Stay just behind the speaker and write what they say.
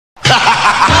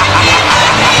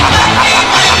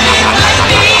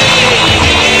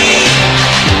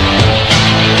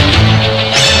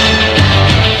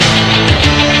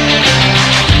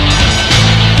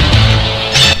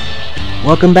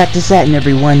Welcome back to Satin,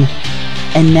 everyone,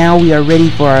 and now we are ready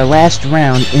for our last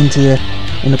round in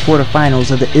the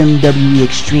quarterfinals of the MWE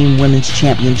Extreme Women's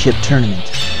Championship Tournament.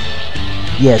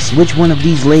 Yes, which one of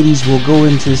these ladies will go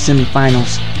into the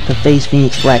semifinals to face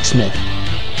Phoenix Blacksmith?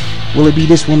 Will it be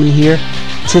this woman here,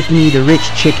 Tiffany the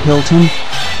Rich Chick Hilton?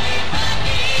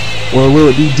 Or will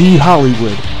it be D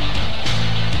Hollywood?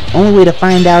 Only way to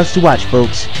find out is to watch,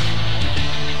 folks.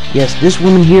 Yes, this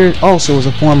woman here also is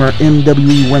a former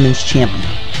MWE Women's Champion.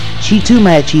 She too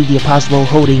might achieve the impossible,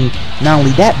 holding not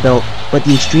only that belt, but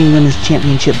the Extreme Women's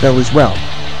Championship belt as well.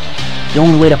 The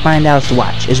only way to find out is to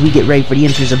watch as we get ready for the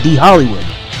entrance of D Hollywood.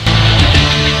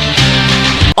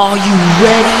 Are you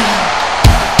ready?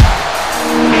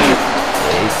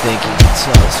 You think you can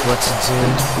tell us what to do?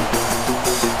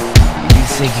 You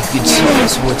think you can tell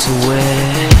us what to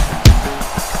wear?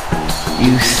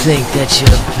 You think that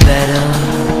you're better?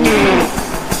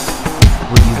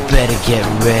 Well, you better get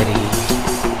ready.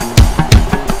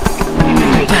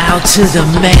 Bow to the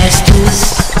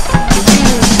masters.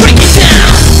 Break it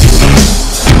down!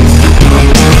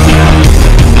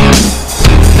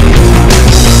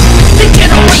 The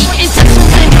generation is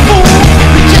something cool.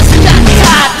 We just got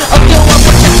tired of doing what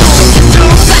you're doing to do.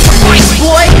 That's a brace,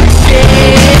 boy.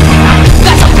 Yeah.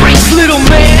 That's a brace, little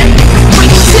man. Break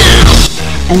it down!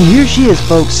 And here she is,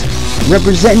 folks,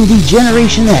 representing the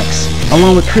Generation X,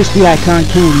 along with Christy Icon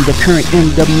Kennedy, the current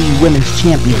MWE Women's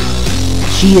Champion.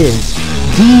 She is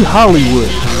D Hollywood.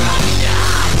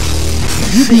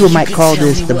 You people might call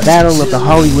this the Battle of the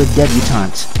Hollywood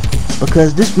Debutantes,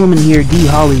 because this woman here, D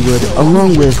Hollywood,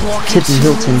 along with Tiffany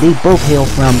Hilton, they both hail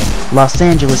from Los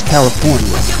Angeles,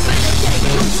 California.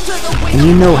 And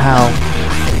you know how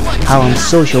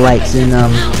socialites in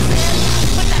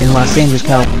Los Angeles,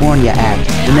 California act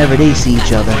whenever they see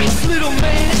each other.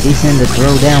 They tend to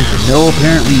throw down for no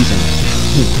apparent reason.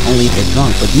 Only if they're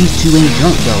drunk, but these two ain't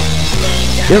drunk though.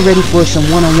 They're ready for some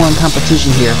one-on-one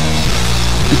competition here,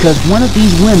 because one of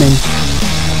these women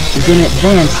is going to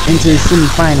advance into the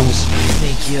semifinals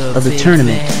of the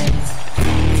tournament.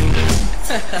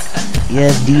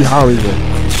 Yes, D Hollywood,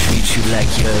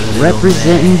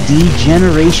 representing D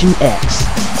Generation X.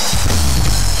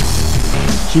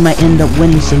 She might end up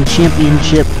winning some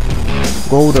championship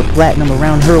gold or platinum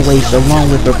around her waist,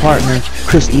 along with her partner,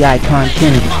 Christy Icon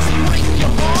Kennedy.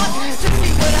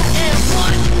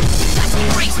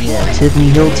 Yeah, Tiffany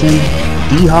Hilton,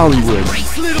 D Hollywood.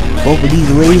 Both of these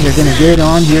ladies are gonna get it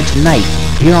on here tonight,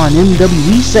 here on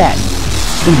MWE Satin.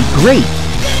 It's gonna be great.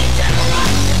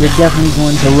 You're definitely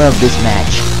going to love this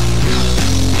match.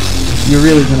 You're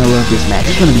really gonna love this match.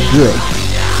 It's gonna be good.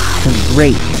 It's gonna be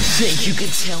great.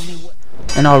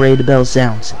 And already the bell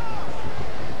sounds.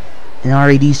 And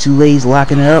already these two ladies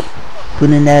locking it up,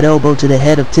 putting in that elbow to the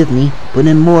head of Tiffany,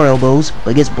 putting in more elbows,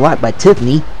 but gets blocked by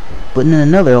Tiffany, putting in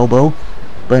another elbow,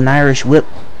 but an Irish whip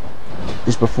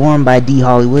is performed by D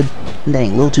Hollywood.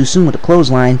 Dang, a little too soon with the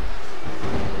clothesline.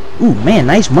 Ooh, man,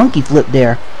 nice monkey flip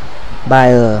there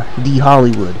by D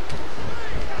Hollywood.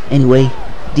 Anyway,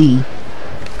 D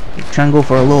trying to go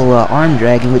for a little arm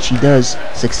drag, in which she does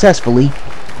successfully.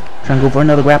 Trying to go for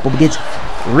another grapple, but gets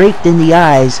raked in the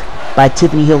eyes by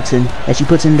Tiffany Hilton as she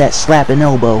puts in that slap and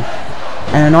elbow.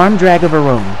 And an arm drag of her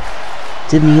own.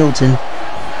 Tiffany Hilton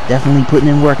definitely putting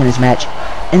in work in this match.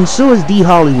 And so is D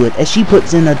Hollywood as she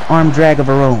puts in an arm drag of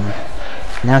her own.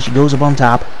 Now she goes up on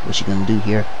top. What's she gonna do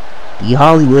here? D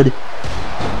Hollywood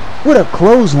with a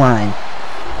clothesline.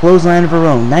 Clothesline of her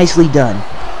own. Nicely done.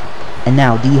 And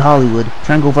now D Hollywood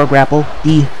trying to go for a grapple.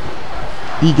 D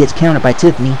gets countered by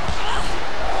Tiffany.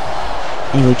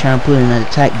 Anyway, trying to put in an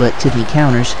attack, but Tiffany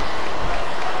counters.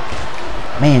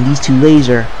 Man, these two ladies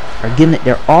are giving it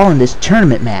their all in this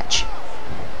tournament match.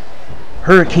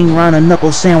 Hurricane Rana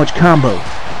knuckle sandwich combo.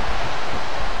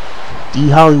 D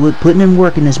Hollywood putting in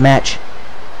work in this match.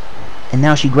 And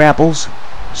now she grapples.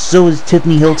 So is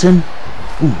Tiffany Hilton.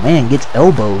 Ooh, man, gets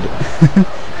elbowed.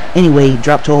 Anyway,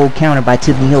 drop toe hold counter by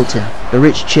Tiffany Hilton, the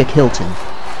Rich Chick Hilton.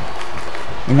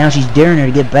 And now she's daring her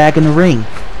to get back in the ring,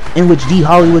 in which D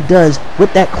Hollywood does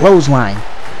with that clothesline.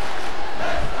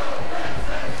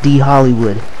 D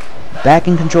Hollywood back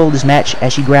in control of this match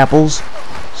as she grapples,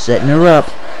 setting her up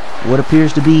what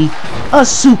appears to be a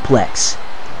suplex.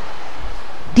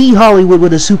 D Hollywood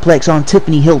with a suplex on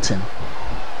Tiffany Hilton.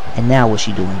 And now what's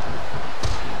she doing?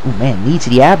 Oh man, knee to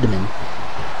the abdomen.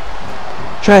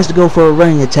 Tries to go for a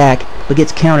running attack, but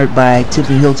gets countered by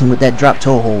Tiffany Hilton with that drop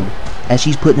toe hold as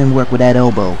she's putting in work with that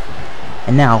elbow.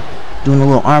 And now doing a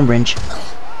little arm wrench,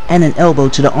 and an elbow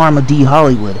to the arm of D.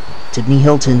 Hollywood. Tiffany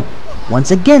Hilton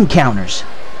once again counters.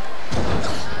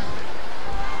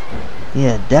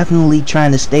 Yeah, definitely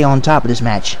trying to stay on top of this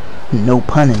match. No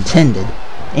pun intended.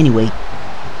 Anyway,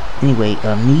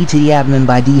 knee to the abdomen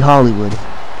by D. Hollywood.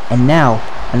 And now,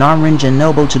 an arm wrench and an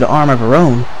elbow to the arm of her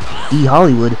own. D.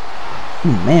 Hollywood,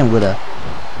 man, with a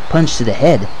punch to the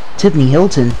head. Tiffany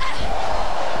Hilton,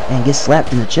 and gets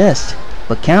slapped in the chest,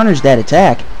 but counters that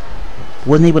attack.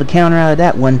 Wasn't able to counter out of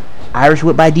that one. Irish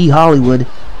whip by D. Hollywood.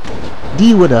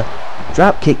 D with a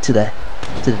drop kick to the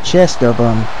chest of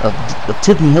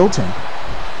Tiffany Hilton.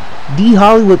 D.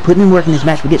 Hollywood putting in work in this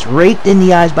match, but gets raked in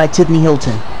the eyes by Tiffany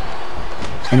Hilton,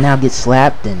 and now gets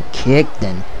slapped and kicked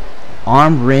and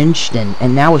arm wrenched,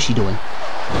 and now what's she doing?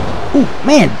 Ooh,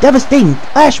 man, devastating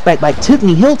flashback by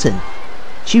Tiffany Hilton.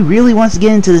 She really wants to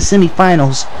get into the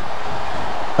semifinals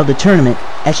of the tournament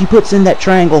as she puts in that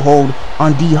triangle hold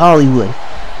on D. Hollywood,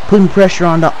 putting pressure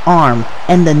on the arm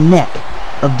and the neck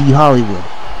of D. Hollywood.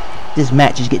 This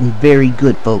match is getting very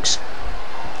good, folks.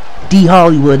 D.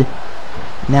 Hollywood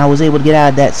now was able to get out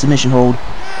of that submission hold,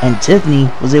 and Tiffany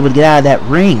was able to get out of that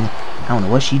ring. I don't know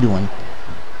what she's doing,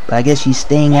 but I guess she's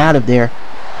staying out of there.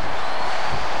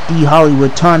 D.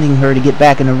 Hollywood taunting her to get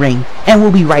back in the ring, and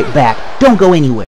we'll be right back. Don't go anywhere.